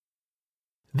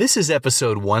This is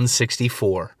episode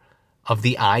 164 of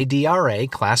the IDRA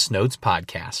Class Notes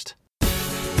Podcast.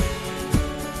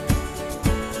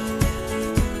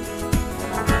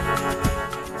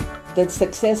 The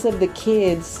success of the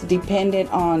kids depended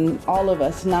on all of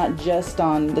us, not just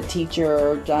on the teacher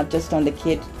or not just on the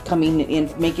kid coming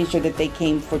in, making sure that they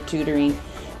came for tutoring.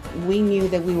 We knew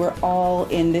that we were all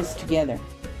in this together.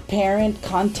 Parent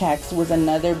contacts was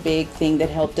another big thing that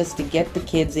helped us to get the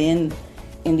kids in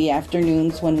the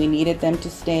afternoons when we needed them to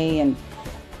stay, and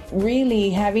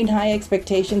really having high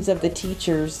expectations of the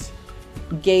teachers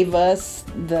gave us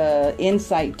the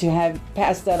insight to have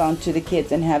passed that on to the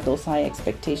kids and have those high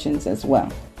expectations as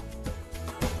well.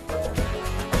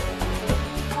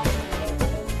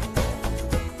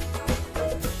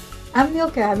 I'm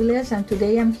Milka Aviles, and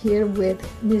today I'm here with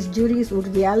Ms. Judy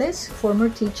Urdiales, former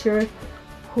teacher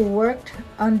who worked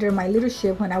under my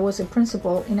leadership when I was a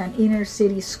principal in an inner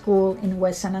city school in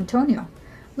West San Antonio.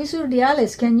 Ms.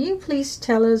 Urdiales, can you please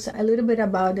tell us a little bit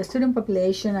about the student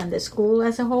population and the school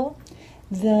as a whole?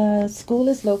 The school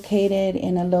is located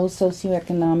in a low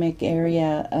socioeconomic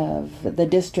area of the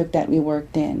district that we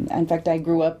worked in. In fact, I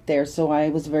grew up there, so I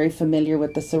was very familiar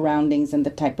with the surroundings and the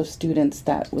type of students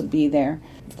that would be there.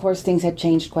 Of course, things had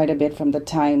changed quite a bit from the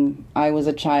time I was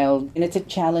a child, and it's a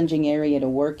challenging area to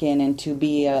work in and to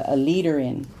be a leader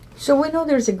in. So we know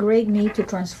there's a great need to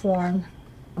transform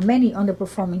many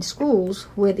underperforming schools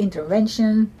with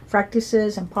intervention,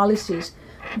 practices, and policies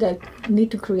that need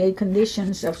to create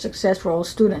conditions of success for all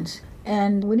students.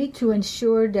 And we need to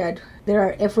ensure that there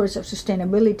are efforts of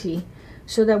sustainability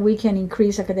so that we can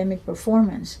increase academic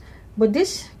performance. But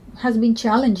this has been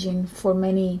challenging for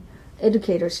many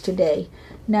educators today.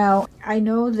 Now, I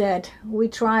know that we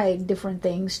tried different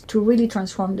things to really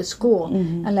transform the school.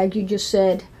 Mm-hmm. And like you just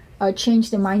said,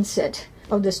 change the mindset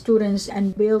of the students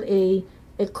and build a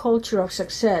culture of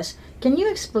success. Can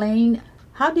you explain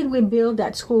how did we build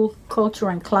that school culture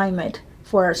and climate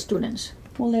for our students?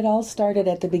 Well, it all started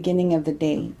at the beginning of the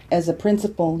day. As a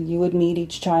principal, you would meet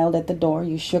each child at the door.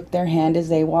 You shook their hand as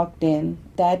they walked in.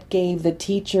 That gave the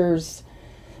teachers,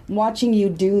 watching you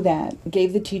do that,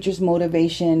 gave the teachers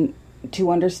motivation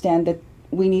to understand that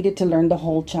we needed to learn the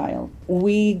whole child.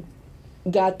 We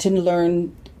got to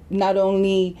learn not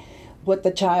only what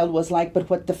the child was like, but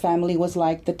what the family was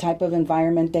like, the type of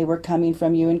environment they were coming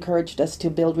from. You encouraged us to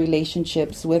build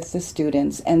relationships with the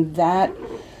students, and that,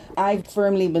 I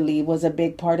firmly believe, was a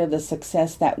big part of the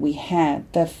success that we had.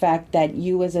 The fact that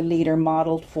you as a leader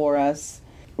modeled for us,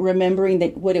 remembering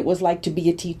that what it was like to be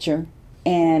a teacher,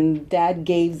 and that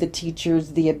gave the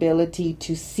teachers the ability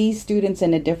to see students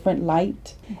in a different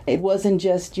light. It wasn't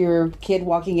just your kid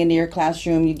walking into your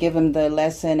classroom, you give them the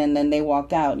lesson and then they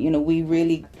walk out. We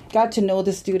really got to know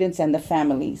the students and the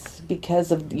families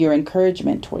because of your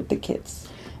encouragement toward the kids.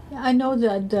 I know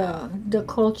that the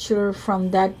culture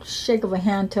from that shake of a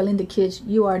hand telling the kids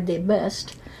you are the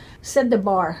best set the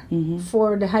bar mm-hmm.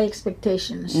 for the high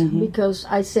expectations mm-hmm. because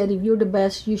I said if you're the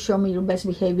best, you show me your best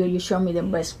behavior, you show me the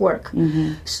best work.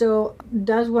 Mm-hmm. So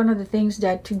that's one of the things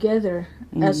that together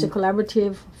mm-hmm. as a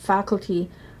collaborative faculty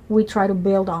we try to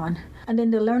build on. And then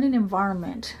the learning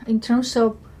environment in terms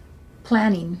of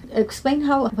planning. Explain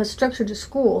how it was structured the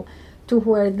school to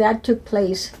where that took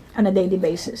place on a daily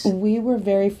basis. We were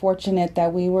very fortunate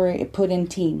that we were put in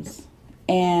teams,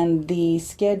 and the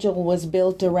schedule was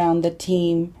built around the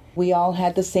team. We all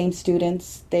had the same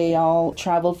students. They all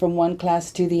traveled from one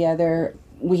class to the other.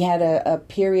 We had a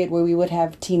period where we would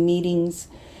have team meetings.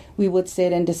 We would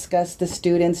sit and discuss the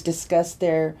students, discuss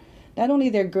not only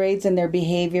their grades and their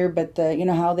behavior, but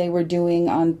how they were doing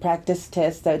on practice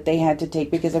tests that they had to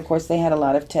take, because of course they had a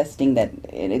lot of testing that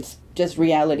it's just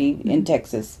reality mm-hmm. in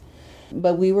Texas.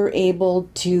 But we were able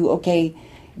to, okay,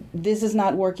 this is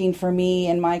not working for me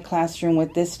in my classroom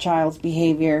with this child's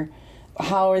behavior.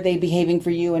 How are they behaving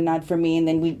for you and not for me? And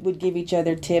then we would give each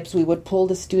other tips. We would pull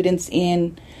the students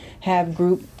in, have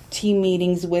group team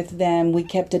meetings with them. We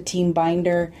kept a team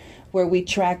binder where we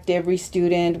tracked every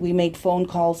student. We made phone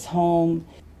calls home.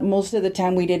 Most of the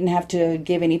time we didn't have to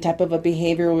give any type of a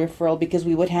behavioral referral because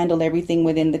we would handle everything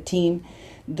within the team.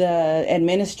 The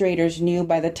administrators knew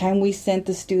by the time we sent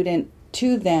the student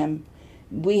to them,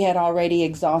 we had already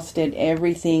exhausted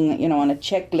everything, on a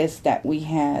checklist that we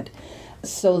had.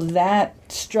 So that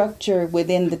structure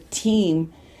within the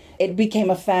team, it became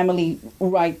a family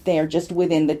right there, just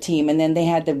within the team. And then they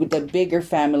had the bigger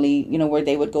family, where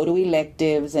they would go to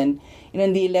electives, and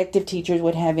the elective teachers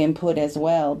would have input as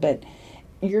well. But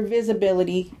your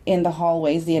visibility in the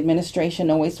hallways, the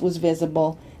administration always was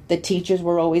visible. The teachers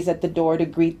were always at the door to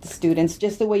greet the students.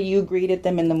 Just the way you greeted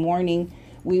them in the morning,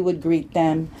 we would greet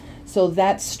them. So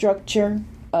that structure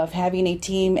of having a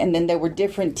team, and then there were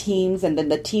different teams, and then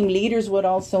the team leaders would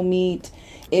also meet.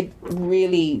 It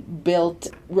really built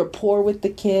rapport with the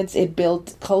kids. It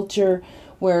built culture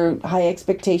where high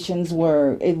expectations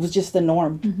it was just the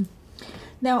norm. Mm-hmm.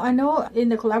 Now, I know in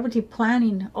the collaborative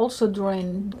planning, also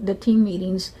during the team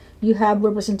meetings, you have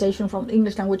representation from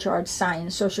English language arts,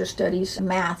 science, social studies,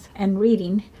 math, and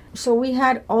reading. So we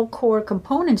had all core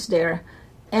components there.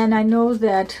 And I know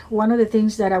that one of the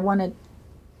things that I wanted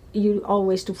you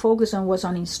always to focus on was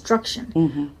on instruction.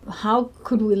 Mm-hmm. How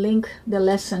could we link the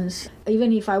lessons?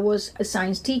 Even if I was a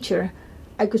science teacher,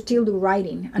 I could still do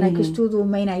writing, and I could still do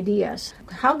main ideas.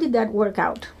 How did that work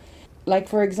out? Like,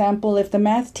 for example, if the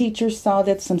math teacher saw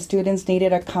that some students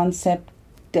needed a concept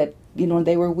that,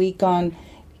 they were weak on,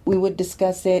 we would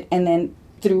discuss it, and then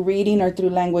through reading or through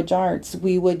language arts,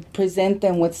 we would present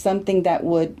them with something that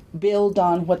would build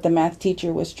on what the math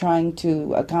teacher was trying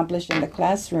to accomplish in the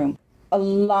classroom. A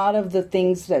lot of the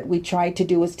things that we tried to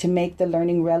do was to make the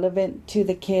learning relevant to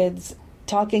the kids.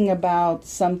 Talking about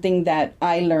something that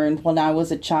I learned when I was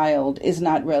a child is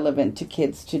not relevant to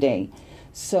kids today.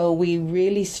 So we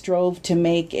really strove to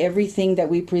make everything that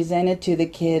we presented to the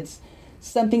kids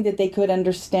something that they could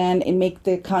understand and make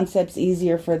the concepts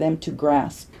easier for them to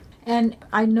grasp. And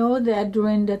I know that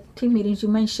during the team meetings you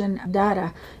mentioned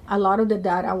data. A lot of the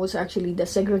data was actually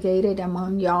desegregated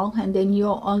among y'all, and then you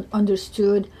all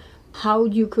understood how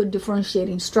you could differentiate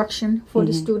instruction for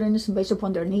the students based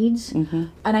upon their needs.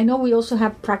 And I know we also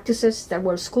have practices that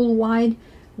were school-wide.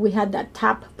 We had that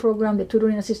TAP program, the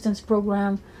Tutoring Assistance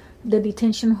Program. The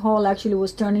detention hall actually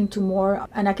was turned into more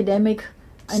an academic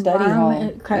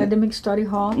study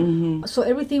hall. So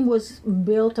everything was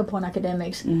built upon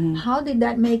academics. How did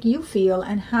that make you feel,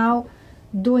 and how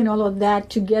doing all of that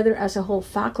together as a whole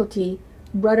faculty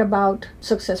brought about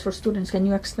success for students? Can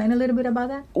you explain a little bit about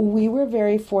that? We were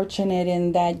very fortunate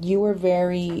in that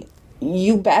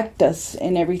you backed us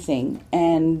in everything,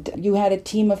 and you had a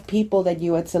team of people that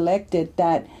you had selected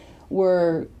that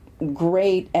were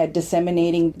great at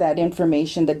disseminating that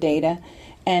information, the data,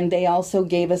 and they also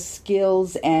gave us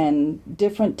skills and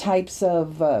different types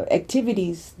of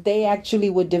activities. They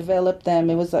actually would develop them.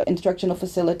 It was an instructional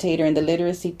facilitator in the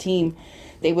literacy team.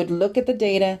 They would look at the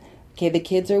data. Okay, the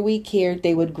kids are weak here.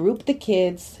 They would group the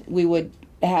kids. We would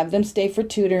have them stay for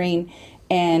tutoring,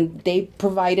 and they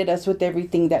provided us with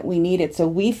everything that we needed. So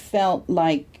we felt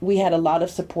like we had a lot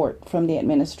of support from the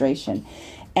administration.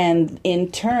 And in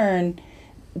turn,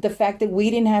 the fact that we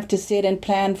didn't have to sit and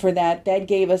plan for that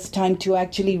gave us time to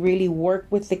actually really work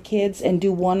with the kids and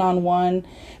do one-on-one,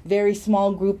 very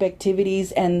small group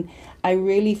activities. And I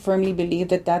really firmly believe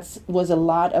that was a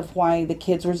lot of why the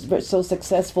kids were so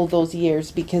successful those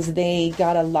years, because they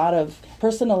got a lot of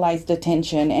personalized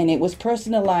attention, and it was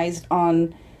personalized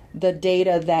on the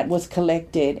data that was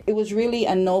collected. It was really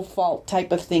a no-fault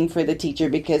type of thing for the teacher,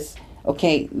 because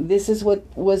okay, this is what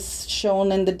was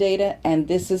shown in the data, and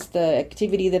this is the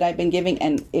activity that I've been giving,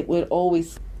 and it would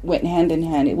always went hand in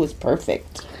hand. It was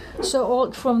perfect. So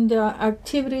all from the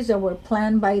activities that were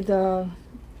planned by the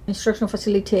instructional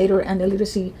facilitator and the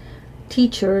literacy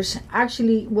teachers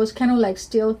actually was kind of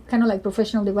like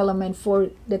professional development for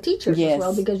the teachers as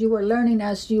well, because you were learning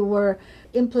as you were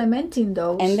implementing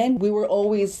those. And then we were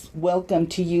always welcome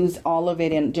to use all of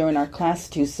it during our class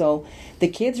too. So the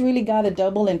kids really got a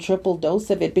double and triple dose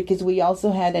of it, because we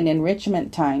also had an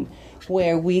enrichment time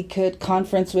where we could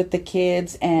conference with the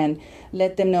kids and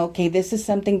let them know, okay, this is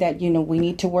something that, we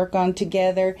need to work on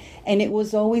together. And it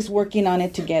was always working on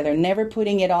it together, never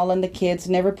putting it all on the kids,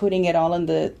 never putting it all on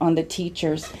the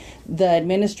teachers. The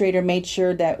administrator made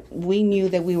sure that we knew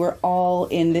that we were all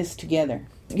in this together.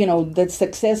 The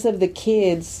success of the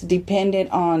kids depended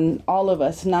on all of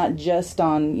us, not just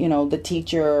on, the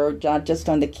teacher, or not just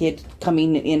on the kid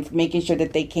coming in, making sure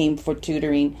that they came for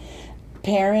tutoring.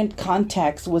 Parent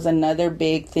contacts was another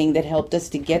big thing that helped us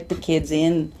to get the kids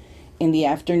in the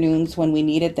afternoons when we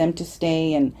needed them to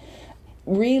stay. And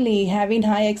really having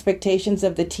high expectations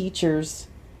of the teachers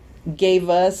gave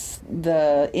us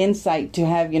the insight to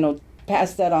have,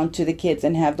 pass that on to the kids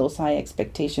and have those high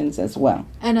expectations as well.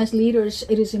 And as leaders,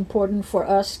 it is important for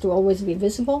us to always be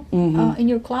visible in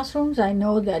your classrooms. I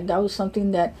know that was something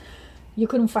that you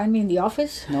couldn't find me in the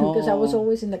office because I was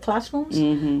always in the classrooms.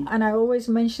 And I always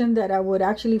mentioned that I would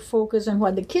actually focus on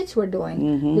what the kids were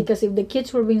doing, because if the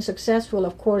kids were being successful,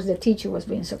 of course the teacher was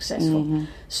being successful.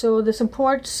 So the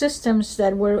support systems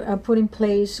that were put in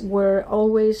place were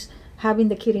always having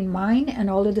the kid in mind, and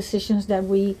all the decisions that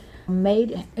we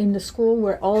made in the school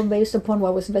were all based upon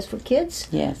what was best for kids.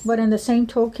 Yes. But in the same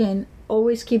token,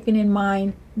 always keeping in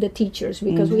mind the teachers,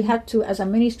 because we had to, as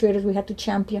administrators, we had to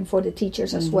champion for the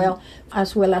teachers as well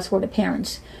as for the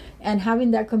parents. And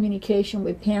having that communication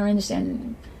with parents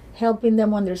and helping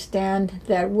them understand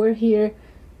that we're here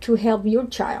to help your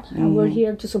child, and we're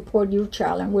here to support your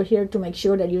child, and we're here to make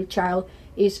sure that your child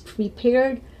is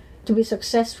prepared to be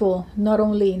successful, not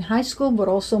only in high school, but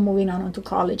also moving on to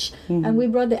college. And we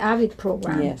brought the AVID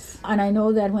program. Yes. And I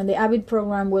know that when the AVID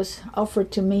program was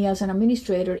offered to me as an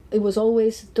administrator, it was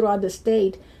always throughout the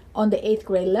state on the 8th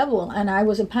grade level. And I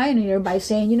was a pioneer by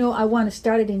saying, I want to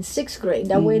start it in 6th grade.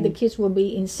 That way the kids will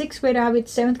be in 6th grade AVID,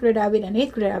 7th grade AVID, and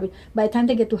 8th grade AVID. By the time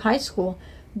they get to high school,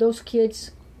 those kids,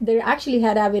 they actually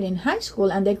had AVID in high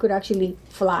school, and they could actually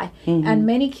fly. And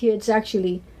many kids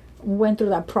actually went through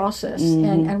that process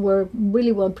and were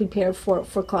really well prepared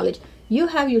for college. You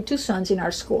have your 2 sons in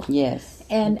our school. Yes,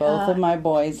 and both of my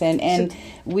boys, and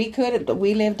we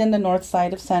lived in the north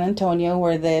side of San Antonio,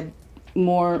 where the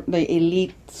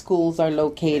elite schools are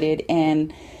located,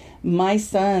 and my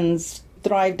sons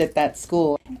thrived at that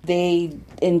school. They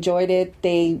enjoyed it.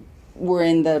 They were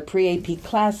in the pre-AP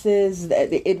classes.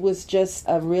 It was just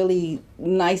a really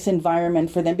nice environment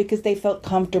for them because they felt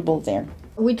comfortable there.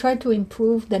 We tried to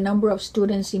improve the number of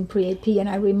students in pre-AP, and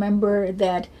I remember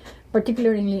that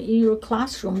particularly in your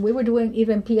classroom, we were doing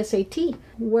even PSAT,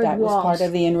 word that walls. Was part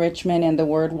of the enrichment and the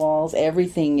word walls,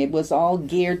 everything. It was all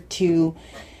geared to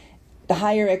the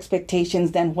higher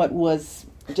expectations than what was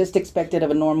just expected of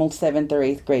a normal 7th or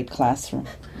 8th grade classroom.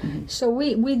 So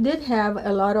we did have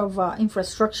a lot of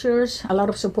infrastructures, a lot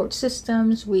of support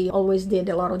systems. We always did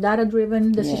a lot of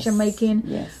data-driven decision-making.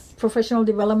 Yes. Professional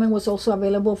development was also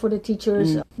available for the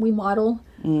teachers. We model,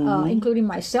 including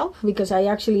myself, because I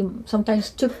actually sometimes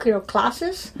took care of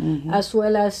classes, as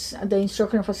well as the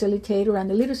instructional facilitator and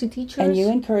the literacy teachers. And you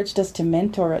encouraged us to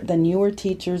mentor the newer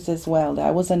teachers as well.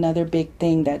 That was another big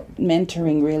thing, that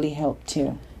mentoring really helped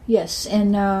too. Yes,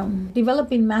 and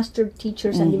developing master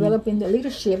teachers and developing the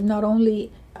leadership, not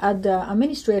only at the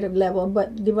administrative level,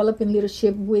 but developing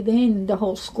leadership within the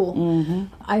whole school.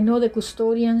 I know the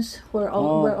custodians were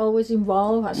always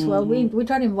involved as well. We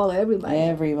try to involve everybody.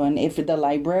 Everyone. If the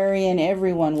librarian,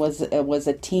 everyone was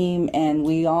a team, and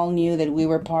we all knew that we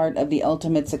were part of the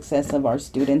ultimate success of our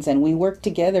students, and we worked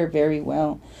together very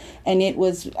well. And it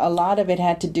was, a lot of it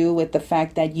had to do with the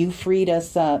fact that you freed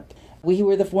us up. We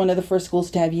were one of the first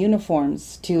schools to have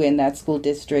uniforms too in that school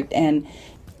district, and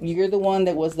you're the one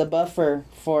that was the buffer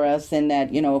for us, in that,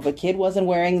 if a kid wasn't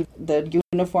wearing the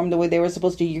uniform the way they were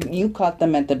supposed to, you caught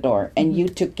them at the door, and you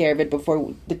took care of it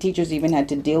before the teachers even had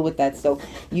to deal with that. So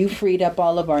you freed up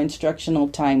all of our instructional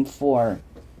time for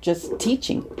just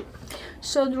teaching.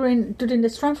 So during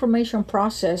this transformation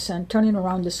process and turning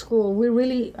around the school, we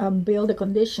really built the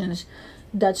conditions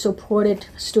that supported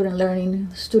student learning,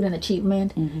 student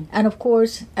achievement, and of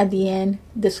course, at the end,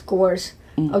 the scores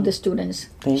of the students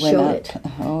showed it.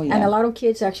 Oh, yeah. And a lot of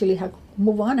kids actually have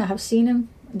moved on. I have seen them.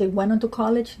 They went on to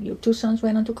college. Your 2 sons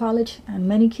went on to college, and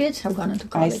many kids have gone on to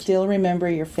college. I still remember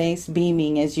your face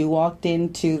beaming as you walked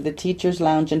into the teacher's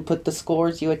lounge and put the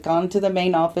scores. You had gone to the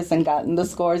main office and gotten the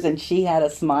scores, and she had a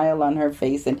smile on her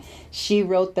face, and she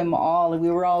wrote them all. And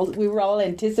we were all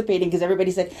anticipating, because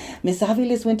everybody said, Miss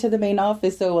Aviles went to the main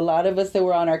office. So a lot of us that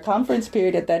were on our conference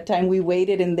period at that time, we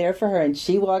waited in there for her, and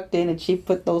she walked in and she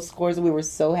put those scores. We were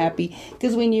so happy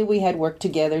because we knew we had worked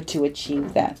together to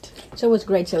achieve that. So it was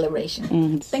great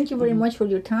celebration. Thank you very much for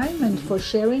your time and for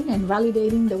sharing and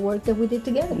validating the work that we did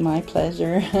together. My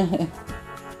pleasure.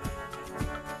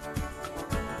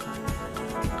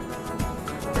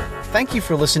 Thank you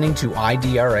for listening to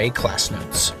IDRA Class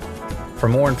Notes. For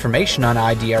more information on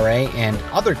IDRA and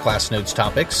other Class Notes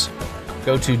topics,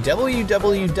 go to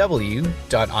www.idra.org.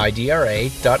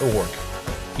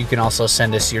 You can also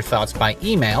send us your thoughts by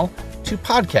email to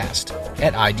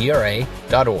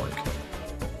podcast@idra.org.